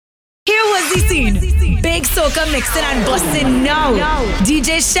Mazzy scene. Big soca mixing and busting now.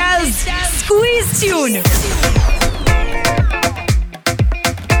 DJ Shelz, squeeze tune.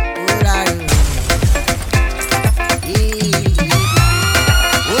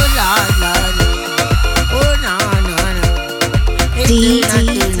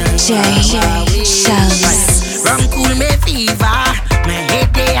 DJ Shelz. Rum cool me fever, my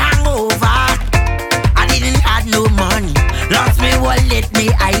head they hangover. I didn't have no money, lost me wallet, me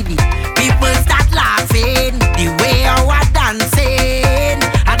ID. People start laughing the way I was dancing.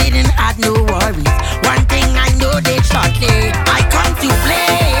 I didn't have no worries. One thing I know they shortly I come to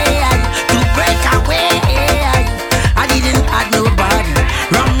play, to break away. I didn't have nobody.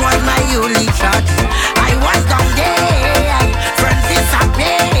 Rum was my only shot. I was down there, friends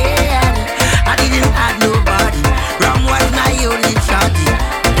disappeared. I didn't have nobody. Rum was my only shot.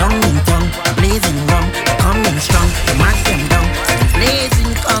 Young in tongue, blazing rum, coming strong. Mash them down,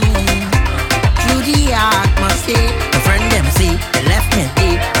 blazing coming. Through the atmosphere, my friend them say they left me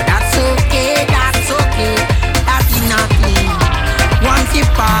dead, but that's okay, that's okay. That's nothing. Once you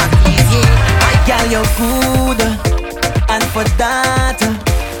party, yeah. I got your good, and for that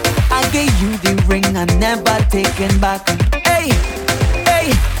I gave you the ring I never taken back. Hey,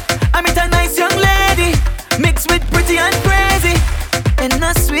 hey, I met a nice young lady, mixed with pretty and crazy, in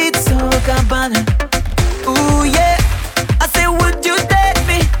a sweet soca banner. Ooh yeah, I say would you date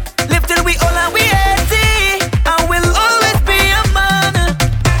me? Live till we all and we 80. I will always be a man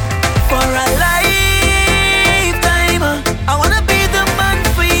for a lifetime. I wanna be the man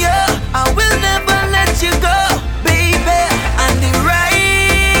for you. I will never let you go, baby. And the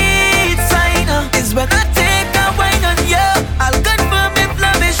right sign is when I take a wine on you. I'll confirm if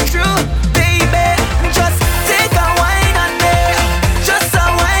love is true, baby. Just take a wine on me, just a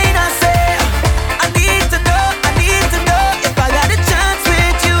wine I say. I need to know if I got a chance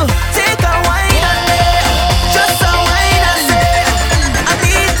with you. Take a wine on me, just a wine I say. I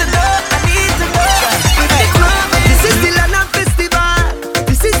need to know. This is the land of festival.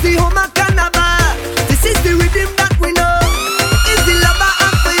 This is the home of carnival. This is the rhythm that we know. It's the love I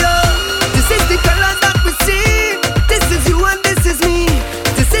have for you. This is the colors that we see. This is you and this is me.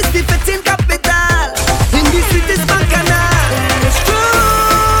 This is the fitting capital. In the sweetest bacchanal. It's true,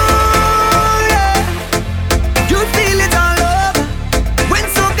 yeah. You feel it all over. When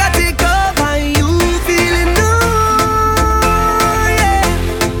soca take over, you feel it new, yeah.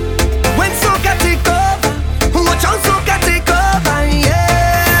 When soca take over, watch out soca take over,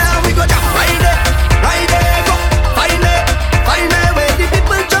 yeah. We go down right there, go. Find it, where the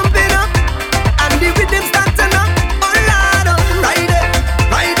people jumping up and the rhythm starting up. Oh Lord, oh, right there,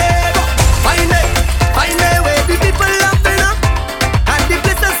 go. Find it, where the people laughing up and the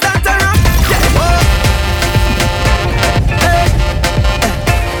place that start to rock. Yeah, whoa. Hey,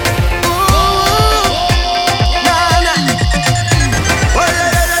 ooh, nah. Oh,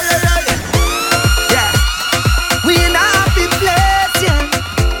 yeah. We in a happy place, yeah.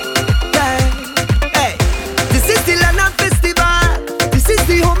 Hey, this is the land of festival. This is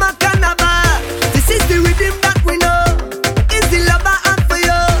the home of carnival. This is the rhythm that we know. It's the love I have for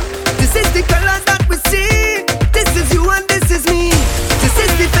you. This is the colors that we see. This is you and this is me. This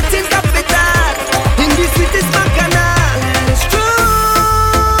is the fitting capital. In the sweetest bacchanal. It's true,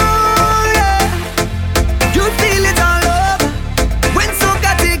 yeah. You feel it all over. When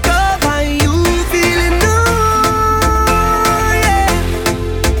soca take over, you feel it new, yeah.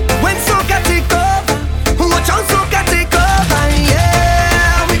 When soca take over, watch out soca take over,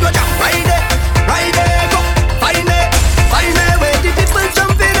 yeah. We go down right there, go. Find it, where the people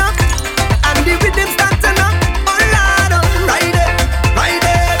jumping up and the rhythm starting up. Oh Lord, oh, right there,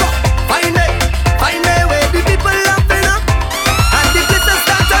 go. Find it, where the people laughing up and the place that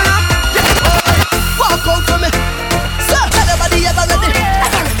start to rock. Yeah, walk out for me, sir. Everybody ever ready?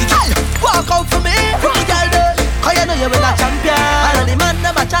 Girl, walk out for me, girl. Cause you know you will a champion. And the man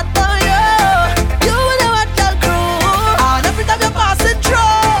never chat to you. You will the hot girl crew. And every time you're passing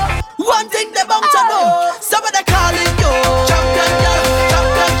through, one thing they bound to know. Somebody calling you champion girl,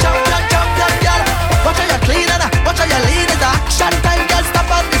 champion girl. Watch how you clean and watch how you lean. It's action time, girl.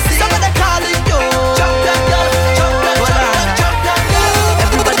 Stop on the scene. Somebody calling you champion girl, champion girl.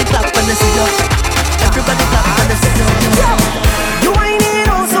 Everybody clap when they see you. Everybody clap when they see you. You ain't it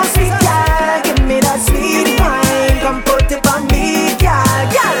all so sweet, girl. Give me that sweet wine. Come put it on me, girl.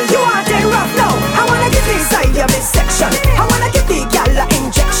 Girl, you want it rough now? I wanna get inside your midsection. I wanna give the girl a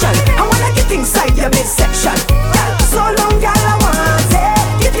injection. I wanna get inside your midsection. Girl, so long, girl, I want it.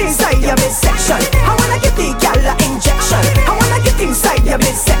 Get inside your midsection. I wanna give the girl a injection. I wanna get inside your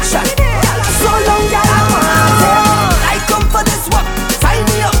midsection. Girl, so long, girl, I want it. I come for this one. Sign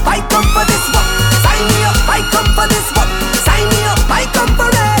me up. I come for this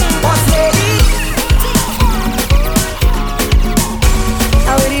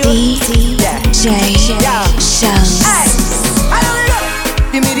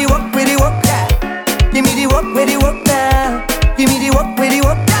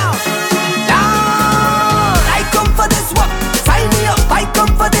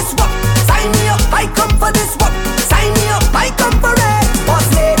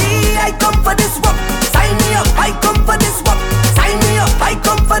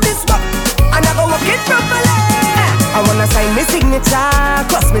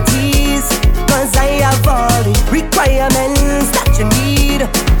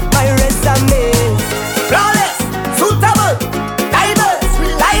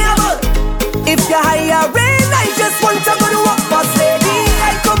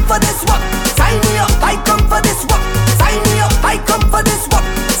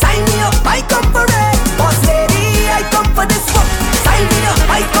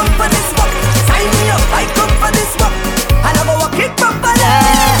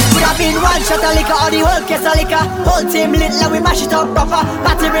of liquor. Whole team lit, like we mash it up proper.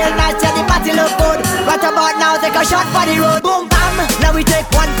 Party real nice, yeah, the party look good. Right about now, take a shot for the road. Boom bam, now we take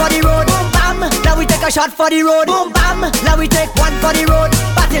one for the road. Boom bam, now we take a shot for the road. Boom bam, now we take one for the road.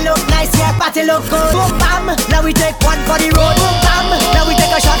 Party look nice, yeah, party look good. Boom bam, now we take one for the road. Boom bam, now we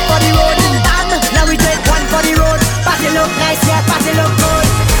take a shot for the road. Boom bam, now we take one for the road. Party look nice, yeah, party look good.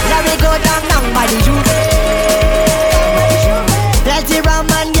 Now we go down by the Juve. Plenty rum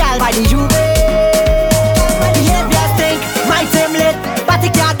and gal by the Juve. Behavior stink, my team lit. Party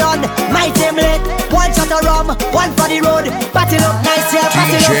car done, my team lit. One shot of rum, one for the road. Party look nice, yeah,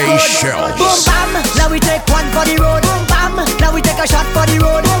 party look good. Shelz. Boom bam, now we take one for the road. Boom bam, now we take a shot for the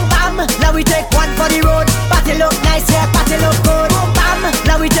road. Boom bam, now we take one for the road. Party look nice, yeah, party look good. Boom bam,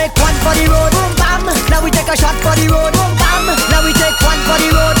 now we take one for the road. Boom bam, now we take a shot for the road. Boom bam, now we take one for the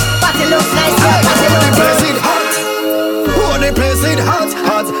road. Party look nice, yeah, party look good. Oh, the place it hot,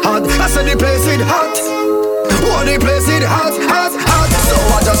 hot, hot. I said the place it hot. Oh, the place it hot, hot, hot. So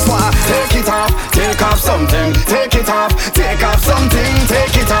I just wanna take it off, take off something, take it off, take off something,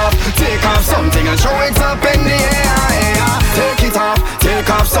 take it off, take off something and show it up in the air. Take it off, take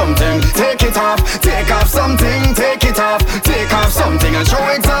off something, take it off, take off something, take it off, take off something and show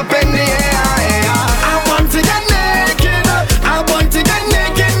it up in the air. I want to get naked, I want to get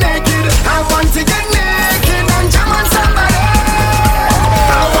naked, naked. I want to get naked and jam on somebody.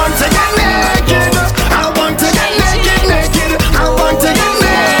 I want to get naked, I want to get naked, naked. I want to get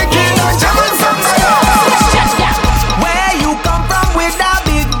naked and jam on somebody. Where you come from with that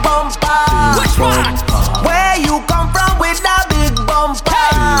big bumper? Which one? Where you come from with that big bumper?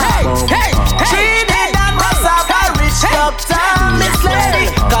 Hey, hey, hey, Trinidad must have a rich doctor, Miss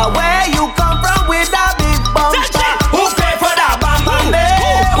Lady. 'Cause where you come from with that big bumper? Who pay for that bam bam day?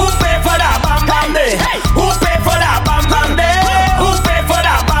 Who pay for that bam bam day? Who pay for that bam bam day? Who pay for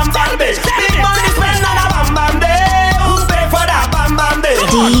that bam bam day? Big money spent on a bam bam day. Who pay for that bam bam day? Who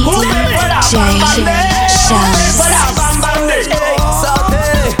pay for that bam bam day? Who pay for that bam bam day? So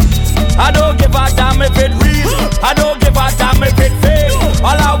hey, I don't give a damn if it real. I don't give a damn if it fake.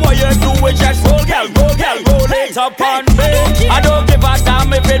 All I want you to do is just roll it up on me. I don't give a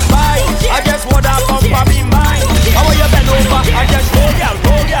damn if it mine. I just want that bumper be mine. I want you bend over and just roll, girl.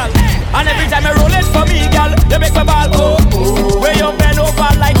 And every time you roll it for me, girl, you make my ball go. Where you bend over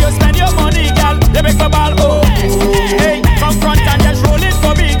like you spend your money, girl, you make my ball go. Hey, come front and just roll it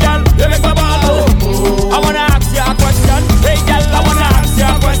for me, girl, you make my ball go. I wanna ask you a question. Hey, girl, I wanna ask you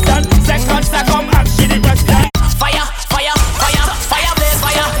a question. Seconds to come ask you the question. Fire, fire, fire, fire, blaze,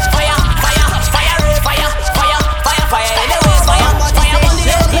 fire, fire, fire, fire, fire, fire, fire, fire. Anyways, fire, fire,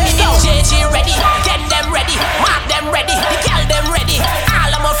 JG ready, get them ready, mark them ready, girl them ready,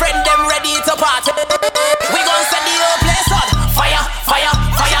 all of my friends them ready to party. We gon' set the whole place on fire, fire,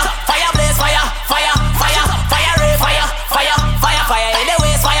 fire, fire, blaze, fire, fire, fire, fire, fire, fire, fire, fire.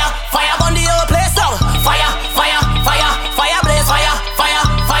 Anyways, fire, fire, burn the whole place down. Fire, fire, fire, fire, blaze, fire, fire,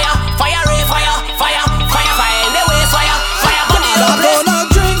 fire, fire, fire, fire, fire, fire. Anyways, fire, fire, burn the whole place. I'm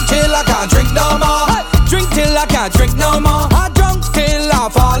gonna drink till I can't drink no more. Drink till I can't drink no more. I drunk till I'm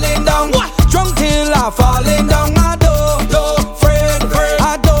falling down. Drunk till I'm falling down. I don't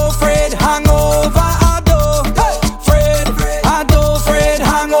afraid hangover. I don't afraid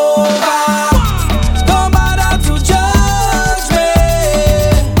hangover. Don't bother to judge me.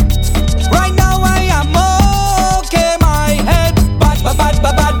 Right now I am okay. My head bad, my head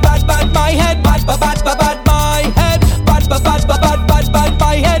bad, my head bad,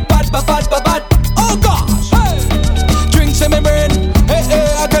 my head bad. Oh gosh, hey. Drinks in my brain, hey,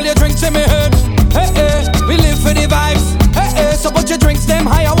 hey. I tell you, drinks in my head, hey, hey. We live for the vibes, hey, hey. So put your drinks them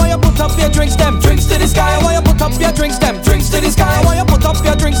high. I want you put up your drinks them, drinks to the sky. I want you put up your drinks them, drinks to the sky. I want you put up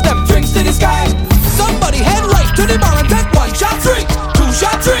your drinks them, drinks to the sky. Somebody head right to the bar and take one shot drink, two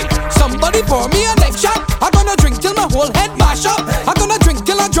shot drink. Somebody pour me a next shot. I'm gonna drink till my whole head mash up. I'm gonna drink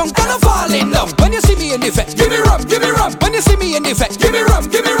till I'm drunk and I'm falling down. When you see me in the effect, give me rum, give me rum. When you see me in the effect, give me rum,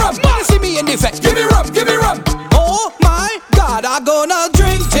 give me rum. When you see me in the effect, give me rum, give me rum. Oh my God, I'm gonna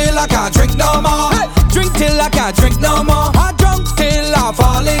drink till I can't drink no more. Drink till I can't drink no more. I drunk till I'm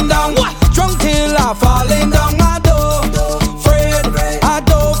falling down. Drunk till I'm falling down. I don't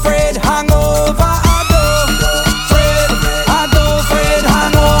afraid hangover. I don't afraid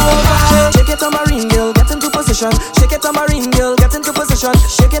hangover. Shake it tambourine girl, get into position. Shake it tambourine girl, get into position.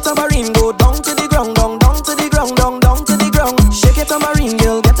 Shake it tambourine, go down to the ground, down to the ground, down to the ground. Shake it tambourine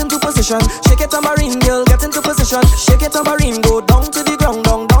girl, get into position. Shake it tambourine girl, get into position. Shake it tambourine, go down to the ground,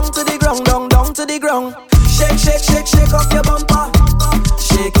 down to the ground, down to the ground. Shake, shake, shake, shake off your bumper.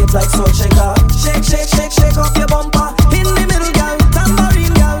 Shake it like salt shaker. Shake, shake, shake, shake off your bumper. In the middle, girl,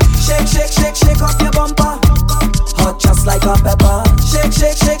 tambourine girl. Shake, shake, shake, shake off your bumper.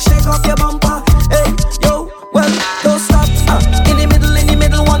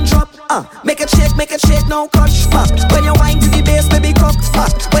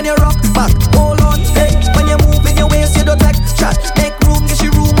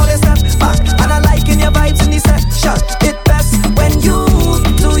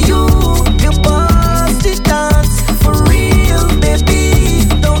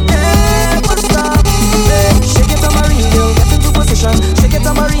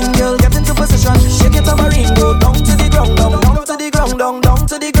 tambourine, girl, get into position. Shake your tambourine, go down to the ground, down to the ground, down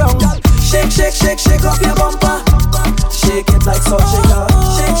to the ground. Shake, shake, shake, shake up your bumper. Shake it like salt shaker.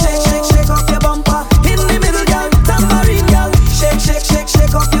 Shake, shake, shake, shake up your bumper. In the middle, girl, tambourine, girl. Shake, shake, shake,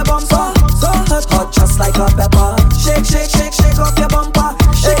 shake up your bumper. So hot, hot, just like a pepper. Shake, shake, shake, shake up your bumper.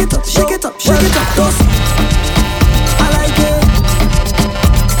 Shake it up, shake it up, shake it up. Toast. I like it.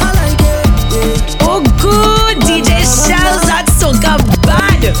 I like it. Yeah. Oh, good. DJ Shelz at Soca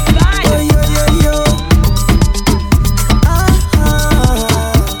bad. Yo, yo, yo, yo.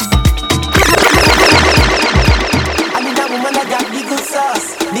 I need a woman that got the good sauce.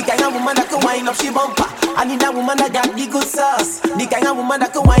 The kind of woman that can wind up she bumper. I need a woman that got the good sauce. The kind of woman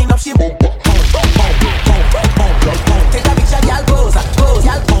that can wind up she bumper. Take a picture, girl, pose, pose,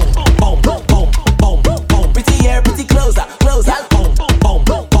 girl, boom, boom, boom, boom, boom. Pretty hair, pretty clothes, clothes, girl, boom, boom,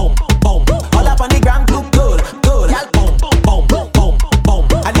 boom, boom. All up on the gram, look good, good, girl, boom, boom, boom,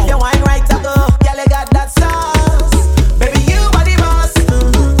 boom. And if you wine right, I go, girl, you got that sauce. Baby, you are the boss.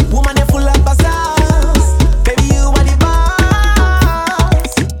 Woman, you full of sauce. Baby, you are the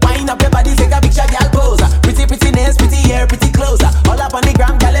boss. Wind up your body, take a picture, girl, pose. Pretty, pretty nails, pretty hair, pretty clothes. All up on the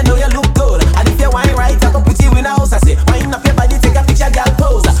gram, girl, you know you look good. And if you wine right, I go put you in a house. I say, wind up your body, take a picture, girl,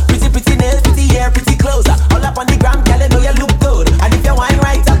 pose. Pretty,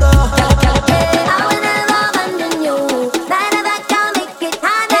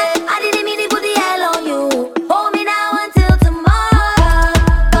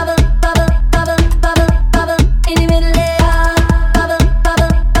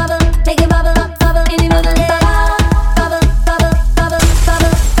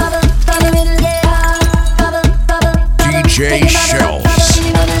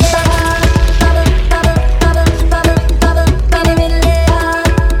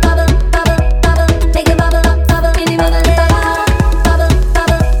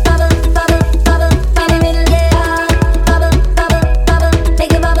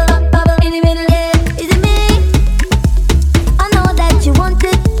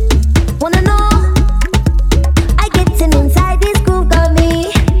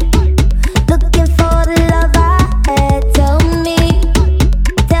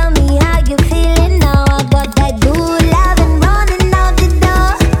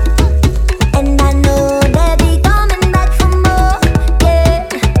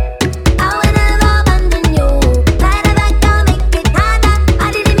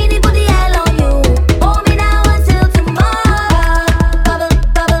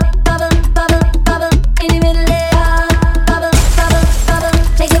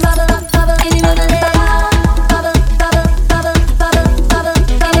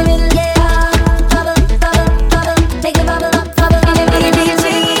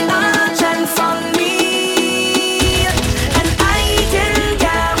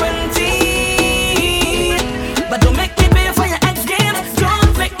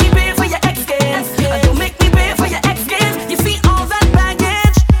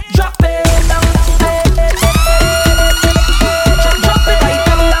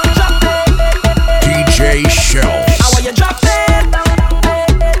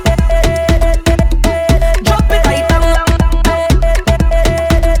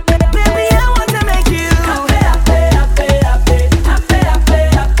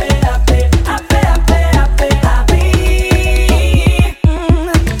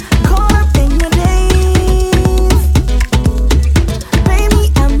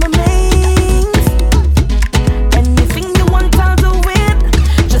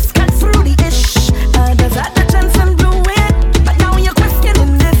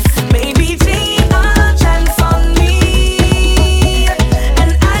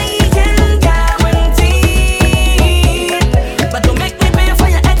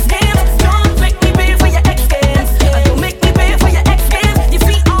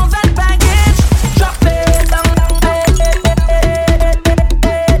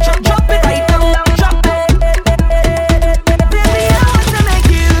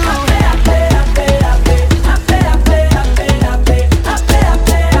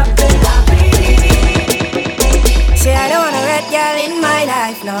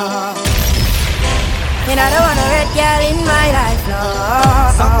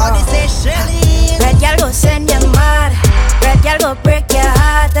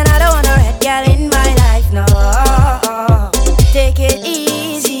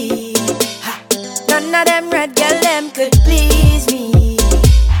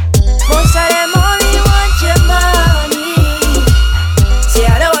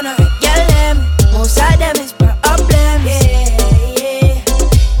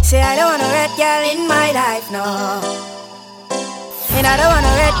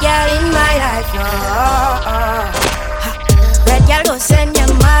 red girl in my life, no. Red girl go send you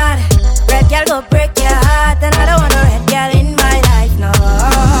mad. Red girl go break your heart. And I don't want a red girl in my life, no.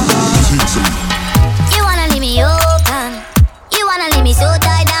 You wanna leave me open. You wanna leave me so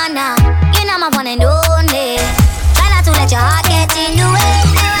tied down now. You know my one and only. Try not to let your heart get in the way.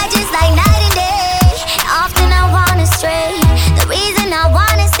 And I just like night and day. Often I wanna stray. The reason I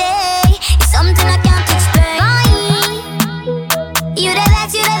wanna stay is something I can't explain. You the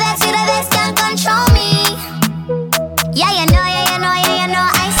best, you the best, you the best, can't control me. Yeah, you know, yeah, you know, yeah, you know.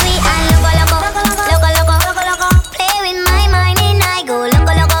 I sweet and loco, loco, loco, loco, loco, loco. Play with my mind and I go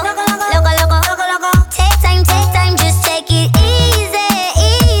loco, loco, loco, loco, loco, loco. Take time, just take it easy,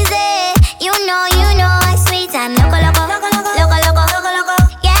 easy. You know, I sweet and loco, loco, loco, loco, loco, loco, loco.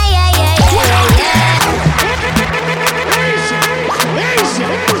 Yeah, yeah, yeah, yeah, yeah.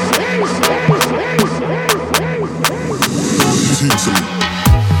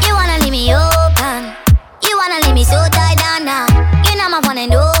 You wanna leave me open. You wanna leave me so tied down now. You know my one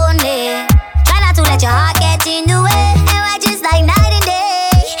and only. Try not to let your heart get in the way. And I just like night and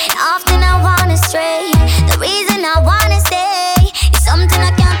day. Often I wanna stray. The reason I wanna stay is something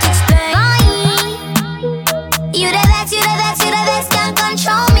I can't explain. You the best, you the best, you the best, can't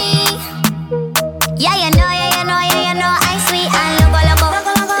control me. Yeah, you know, yeah, you know, yeah, you know. I sweet and loco, loco,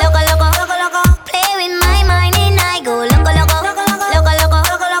 loco, loco, loco, loco. Play with my mind and I go loco, loco, loco, loco,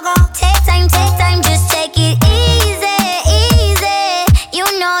 loco, loco. Take time, just take it easy, easy. You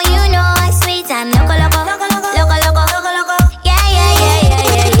know, I sweet and loco, loco, loco, loco, loco, loco, loco. Yeah, yeah, yeah, yeah,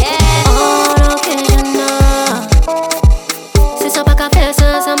 yeah, yeah. On occasion, c'est ça pas qu'à faire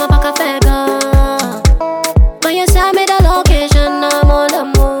ça, ça m'a pas qu'à faire gars. But you send me the location, I'm all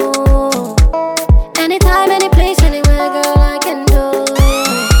amour. Anytime, any place, anywhere, girl, I can do.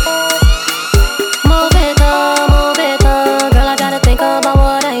 Move it, girl, I gotta think about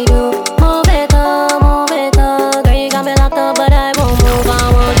what I do. Move it, girl, you got me locked up, but I won't move, I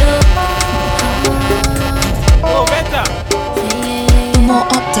won't do. For more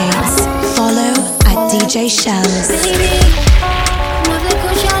updates, follow at DJ Shelz. Baby, move like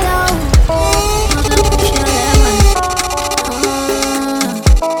a shallow. Move like a shallow.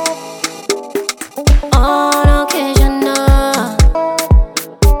 On occasion,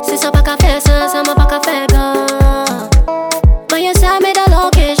 c'est ça pas qu'à faire ça, ça m'a pas qu'à faire gars. But you send me the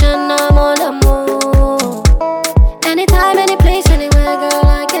location, I'm all amour. Anytime, any place, anywhere, girl,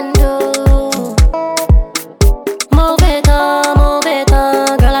 I can do. Move it,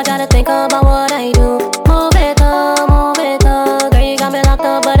 girl, I gotta think about what I do. Move it, girl, you got me locked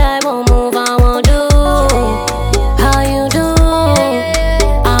up, but I won't move, I won't do. How you do?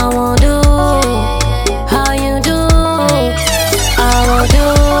 I won't do. How you do? I won't do.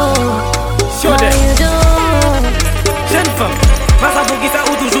 Show How them. you do? Jeune femme, massa pour qui ça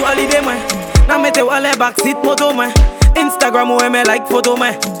ou toujours à l'idée moi. N'a mettez à les backseat moto moi. Instagram ou aimer like photo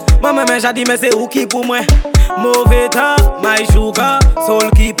moi. Moi même j'ai dit mais c'est où qui pour moi. Mauvais temps, my sugar,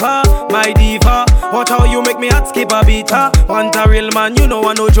 soul keeper, my diva. Watch how you make me heart skip a beat. Want a real man, you know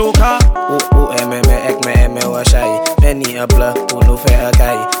I no joker. Ek me wa shy. Penny a bla, ou nou fe a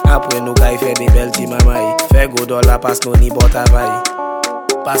kay. Apre nou kay fe de bel ti mamay. Fe go dollar pas nou ni bot avay.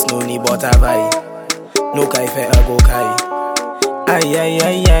 Pas nou ni bot avay. Nou kay fe a go kay. Ay,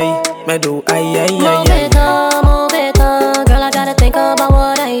 me do ay. Move it, girl, I gotta think about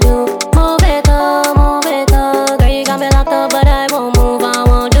what I do. Move it, girl, you got me locked up, but I won't move, I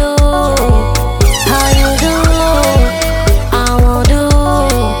won't do. How you do? I won't do.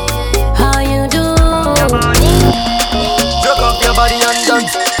 How you do? Drug off your body and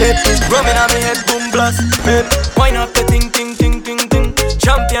dance, pep. Rumming on me head, boom blast, pep. Wine up the ting.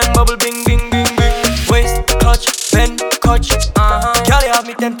 Champion bubble, bing. Waist, clutch, bend, catch. Girl, you have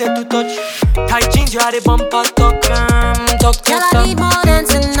me tempted to touch. Tight jeans, you had a bumper tuck. Girl, I need more than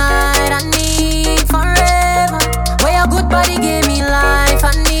tonight, I need forever. Where your good body gave me life,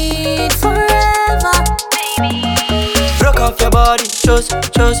 I need forever. Broke off your body, just.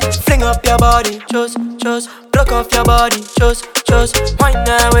 Fling up your body, just. Broke off your body, just. Wind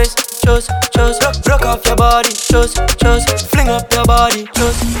that waist, just. Broke off your body, just. Fling up your body,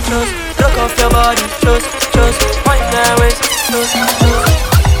 just. Broke off your body, just. Wind that waist, just.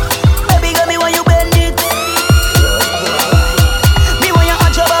 Baby, got me when you bend it. Me when you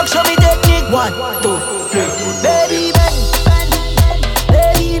arch your back, show me technique. 1, 2, 3. Baby, bend.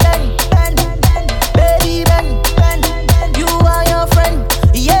 Baby, bend. Baby, bend. You are your friend.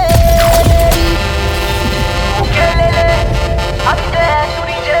 Yeah, baby.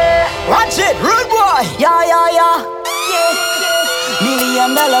 Watch it, rude boy. Yeah.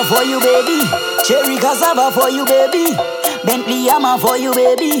 $1 million for you, baby. Cherry cassava for you, baby. Bentley, I'm a for you,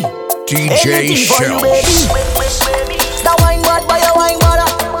 baby. DJ Anything for you, baby. The wine bad by your wine bad.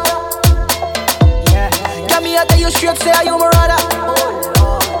 Let me tell you straight, say you my brother.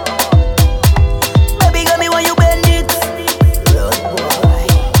 Baby, girl, me when you bend it.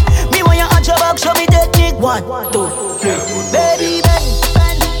 Me when you arch your back, show me technique. 1, 2, 3. Baby, bend.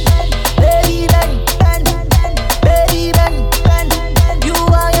 Baby, bend. Baby, bend. You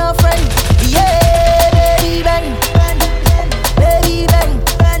are your friend. Yeah, baby, bend. Baby, bend.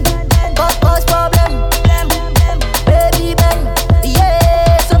 Cause problem. Baby, bend.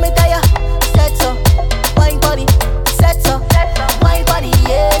 Yeah, so me tell ya. Set so. Wine body. Set so. Wine body,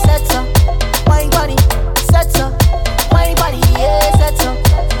 yeah, set so. Wine body. Set so. Wine body, yeah, set so.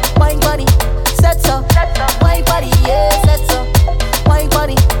 Wine body. Set so. Wine body, yeah, set so. Wine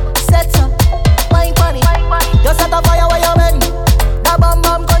body. Set so. Wine body. You set a fire where you bend. That bam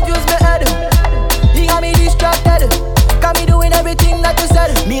bam confuse me head. He got me distracted. Got me doing everything that you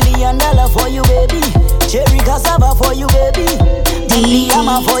said. $1 million for you, baby. Cherry cassava for you, baby. DJ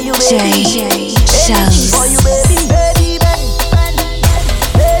for you, baby. Shelz. For you, baby. Baby, bend.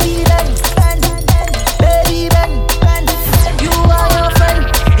 Baby, bend. Baby, bend. You are your friend.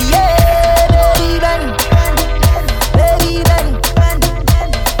 Yeah, baby, bend. Baby, bend.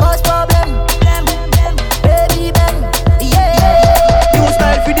 Cause problem. Baby, bend. Yeah. New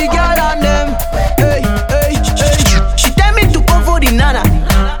style for the girl and them. Hey, hey, hey. She tell me to come for the nana.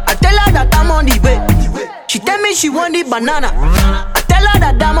 I tell her that I'm on the way. She tell me she want the banana. I tell her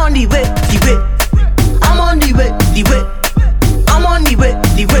that I'm on the way, the way. I'm on the way, the way. I'm on the way,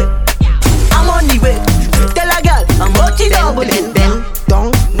 the way. I'm on the way. Tell her girl, I'm watching double it. Bend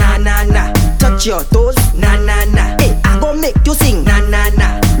down, na na na. Touch your toes, na na na. Hey, I go make you sing, na na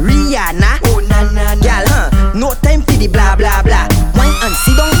na. Rihanna, oh na na na. Girl, no time for the blah blah blah. Wine and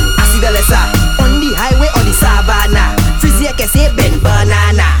sit down, I see the lesser. On the highway or the savannah. Fizzy can say bend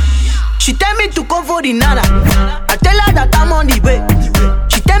banana. She tell me to come for the nana. I tell her that I'm on the way.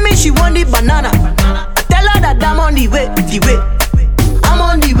 She tell me she want the banana. I tell her that I'm on the way, the way. I'm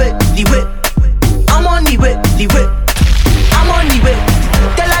on the way, the way. I'm on the way, the way. I'm on the way.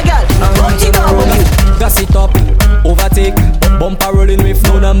 Tell her girl, I'm watching over you. Gas it up, overtake. Bumper rolling with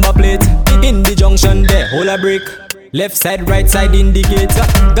no number plate. In the junction there, hold a brake. Left side, right side indicator.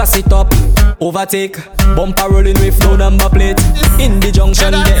 Gas it up, overtake. Bumper rolling with no number plate. In the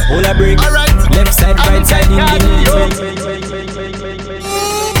junction there, hold a brake. Left side, right side indicator.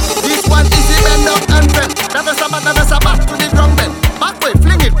 This one is the bend up and bend. Never sabat to the drum bend. Back way,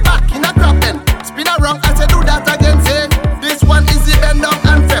 fling it back in a crop then. Spin around, I say do that again, say. This one is the bend up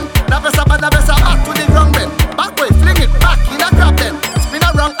and bend. Never sabat to the drum bend. Back way, fling it back in a crop then. Spin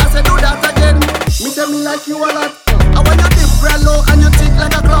around, I say do that again. Me say me like you a lot. I want you dip real low and you tick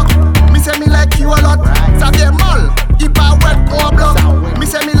like a clock. Me say me like you a lot. Xavier Mall, if I wet or block. Me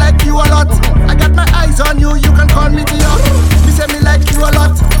say me like you a lot. I got my eyes on you, you can call me Tio. Me say me like you a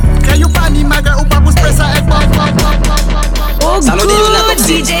lot. Can you pani my girl upa bus pressa egg pop. Oh good,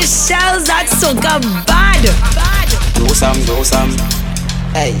 DJ Shelz, that's SOCA bad. Do some.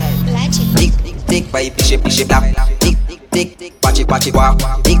 Hey, tick, by piche blap. Tick, watch it walk.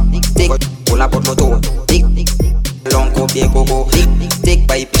 Tick, pull up on the toe. Tick, long go, tick,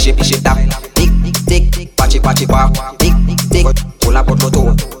 by piche blap. Tick, watch it walk. Tick, pull up on the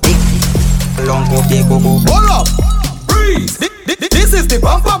toe. Tick, long go, Hold up, freeze. This is the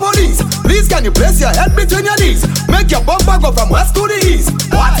bumper police. Please can you place your head between your knees? Make your bumper go from west to the east.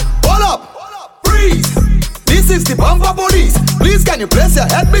 What? Hold up, freeze. This is the bumper police. Please can you place your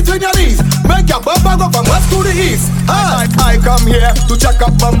head between your knees? Make your bumper go from west to the east. I come here to check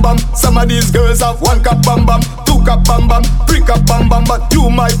up bum bum. Some of these girls have 1 cup bum bum, 2 cup bum bum, 3 cup bum bum. But you,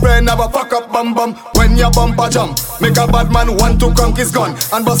 my friend, have a fuck up bum bum. When your bumper jump, make a bad man want to conk his gun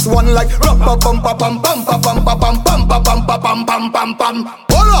and bust one like rubber bumper bum bum bum bum bum bum bum bum bum bum bum bum.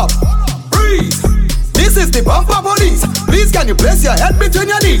 Hold up, freeze. This is the bumper police. Please can you place your head between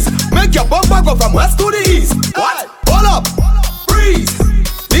your knees? Make your bumper go from west to the east. What? Hold up, freeze.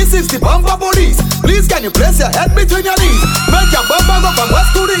 This is the bumper police. Please can you place your head between your knees? Make your bumper go from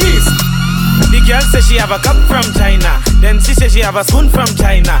west to the east. The girl says she have a cup from China. Then she says she have a spoon from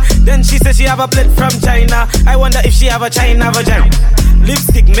China. Then she says she have a plate from China. I wonder if she have a China vagina.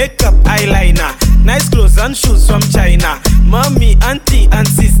 Lipstick, makeup, eyeliner. Nice clothes and shoes from China. Mommy, auntie and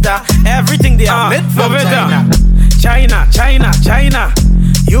sister, everything they are made from China.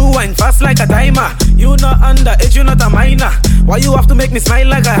 You wine fast like a timer. You not underage, you not a minor. Why you have to make me smile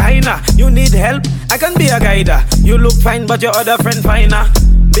like a hyena? You need help, I can be a guider. You look fine but your other friend finer.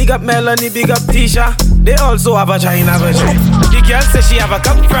 Big up Melanie, big up Tisha. They also have a China version. The girl says she have a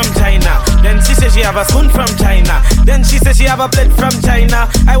cup from China. Then she says she have a spoon from China. Then she says she have a plate from China.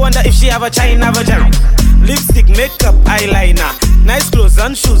 I wonder if she have a China version. Lipstick, makeup, eyeliner, nice clothes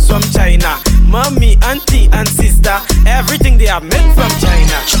and shoes from China. Mommy, auntie and sister, everything they have made from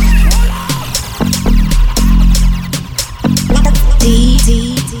China.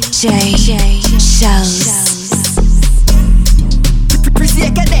 DJ Shelz.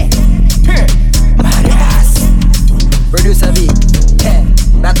 Producer V,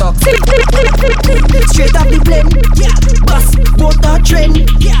 that talk. Straight up the plane, yeah. Bus, boat or train,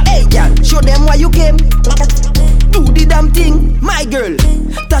 yeah. Hey, girl, show them why you came. Do the damn thing, my girl.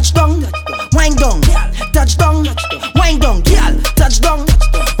 Touchdown, wind down. Touchdown, wind down. Girl, touchdown,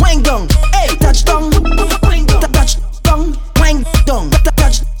 wind down. Hey, touchdown, wind down. Touchdown, wind down.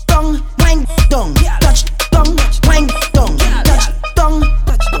 Touchdown, wind down. Touchdown, wind down. Touchdown,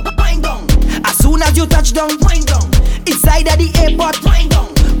 wind down. As soon as you touch down, wind down. Inside of the airport, wind down.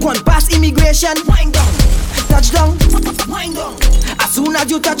 Gone past immigration, wind down. Touchdown, wind down. As soon as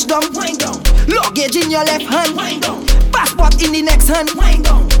you touch down, wind down. Luggage in your left hand, wind down. Passport in the next hand, wind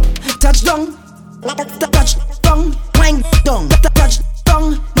down. Touchdown, touchdown, wind down.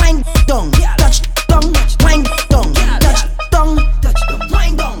 Touchdown, wind down. Touchdown, wind down. Touchdown,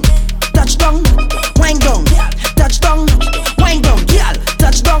 wind down. Touchdown, wind down. Touchdown, wind down. Girl,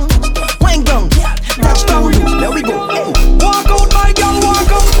 touchdown, wind down. Touchdown, there we go. Hey. Walk out, my girl,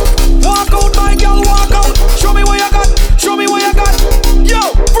 walk out. Walk out, my girl, walk out. Show me what you got. Show me what you got.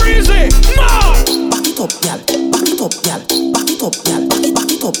 Yo, Breezy, now. Back it up, girl. Back it up, girl. Back it up, girl. Back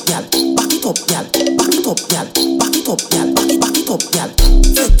it up, girl. Back it up, girl. Back it up, girl. Back it up, girl. Back it up, girl.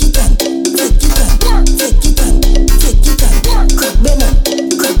 Take it and, take it and, take it and, take it and. Crack Benin,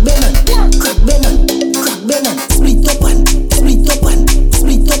 crack Benin, crack Benin, crack Benin. Split up and, split up and,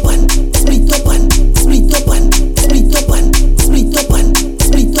 split up and, split up and, split up and, split up and, split up and,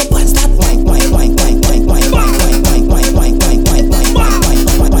 split up and. Start wine, wine, wine, wine, wine, wine, wine, wine, wine, wine, wine, wine, wine, wine,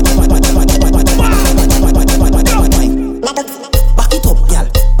 wine. Back it up, girl.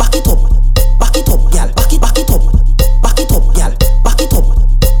 Back it up. Back it up, girl. Back it up. Back it up, girl. Back it up.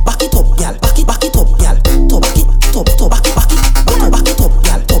 Back it up, girl. Back it up, girl. To back it up, to back it up,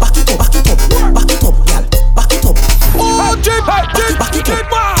 girl. To back it up, back it up, back it up, girl. Back it up. Oh, Jim,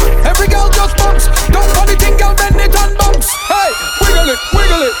 every girl just bounce. Don't funny thing, girl, bend it and bounce. Hey, wiggle it,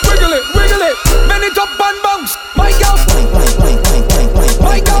 wiggle it, wiggle it, wiggle it. Bend it up and bounce. My girl, my girl,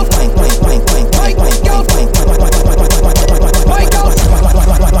 my girl, my girl.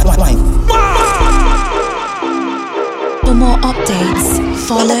 For more updates,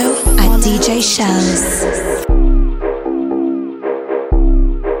 follow at DJ Shelz.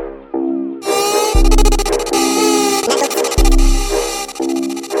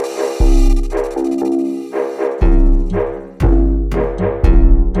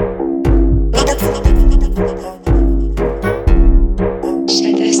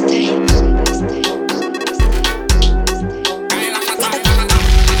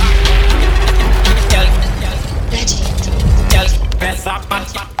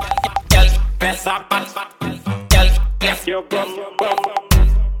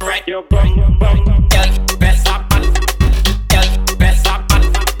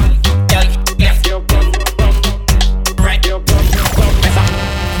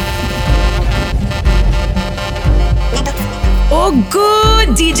 Oh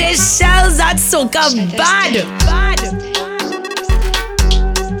good, DJ Shelz at SOCA bad.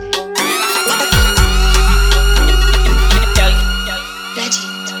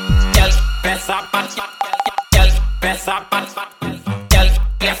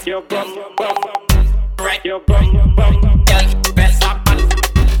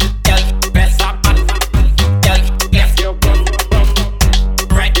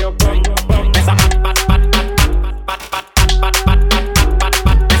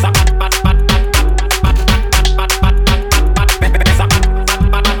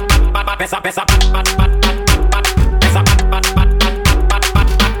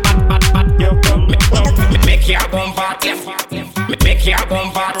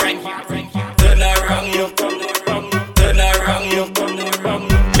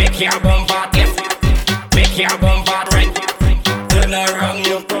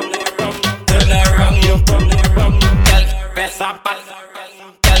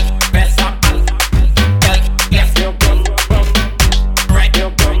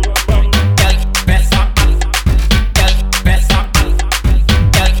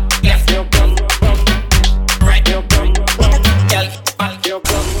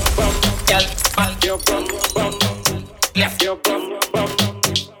 Left your